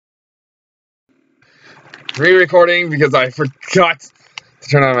re-recording because I forgot to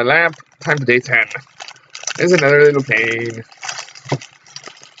turn on my lamp. Time for day 10. There's another little plane.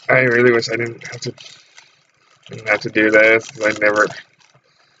 I really wish I didn't have to do this, because I never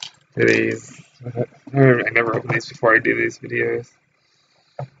do these. I never open these before I do these videos.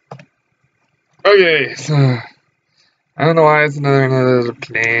 Okay, so I don't know why it's another little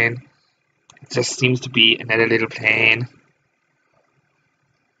plane. It just seems to be another little plane.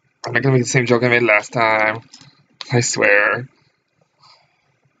 I'm not gonna make the same joke I made last time. I swear.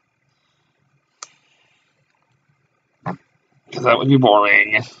 Because that would be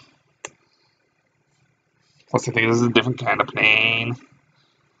boring. Plus, I think this is a different kind of plane.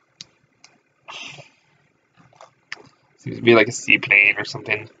 Seems to be like a seaplane or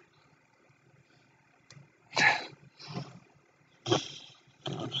something.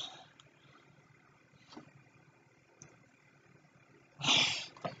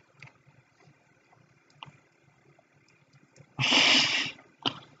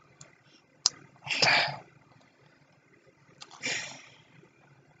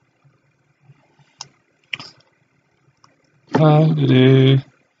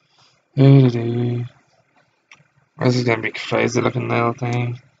 This is gonna be a crazy looking little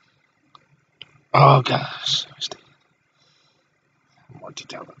thing. Oh gosh. More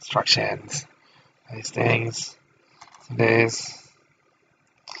detailed instructions. These things. This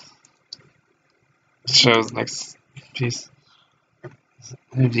shows next piece.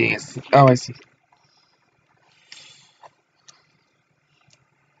 Oh, I see.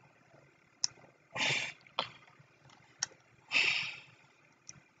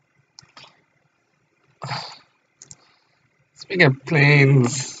 Speaking of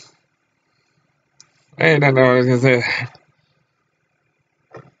planes, I don't know what I was gonna say.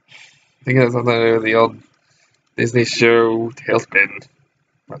 I think that's something to do with the old Disney show Tailspin,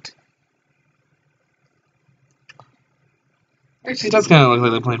 but actually it does kind of look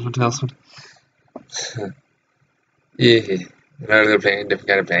like the plane from Tailspin. Yeah, another plane, different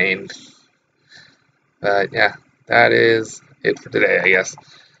kind of plane. But yeah, that is it for today, I guess.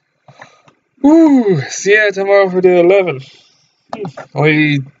 Woo! See ya tomorrow for day 11.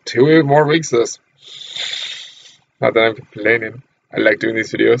 Only 2 more weeks of this. Not that I'm complaining. I like doing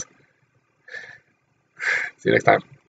these videos. See you next time.